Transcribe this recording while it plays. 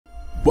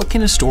What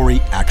can a story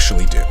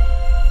actually do?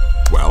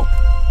 Well,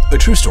 a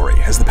true story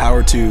has the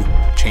power to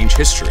change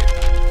history,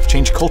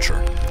 change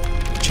culture,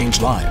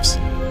 change lives.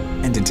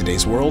 And in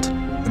today's world,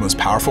 the most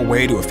powerful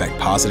way to affect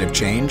positive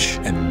change,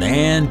 and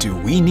man, do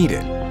we need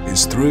it,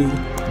 is through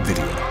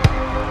video.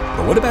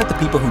 But what about the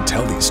people who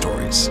tell these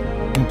stories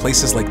in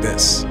places like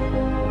this?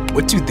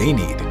 What do they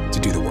need to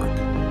do the work?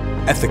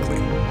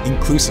 Ethically,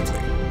 inclusively,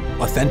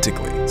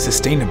 authentically,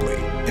 sustainably,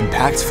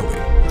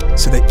 impactfully,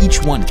 so that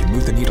each one can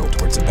move the needle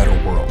towards a better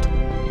world,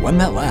 one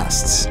that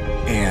lasts.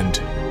 And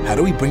how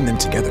do we bring them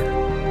together?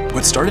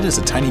 What started as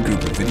a tiny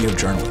group of video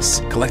journalists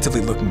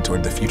collectively looking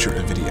toward the future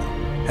of video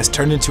has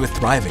turned into a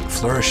thriving,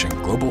 flourishing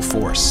global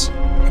force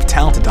of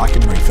talented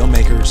documentary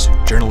filmmakers,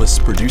 journalists,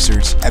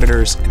 producers,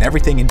 editors, and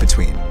everything in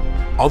between.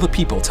 All the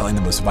people telling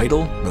the most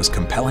vital, most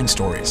compelling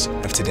stories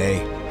of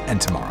today and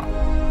tomorrow.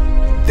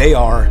 They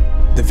are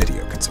the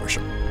Video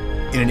Consortium.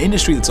 In an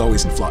industry that's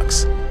always in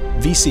flux,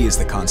 VC is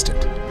the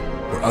constant.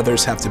 Where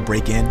others have to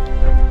break in,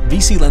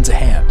 VC lends a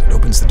hand and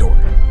opens the door,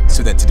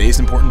 so that today's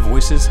important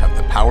voices have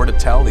the power to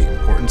tell the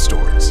important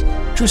stories.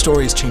 True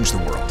stories change the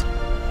world.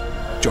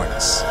 Join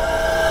us.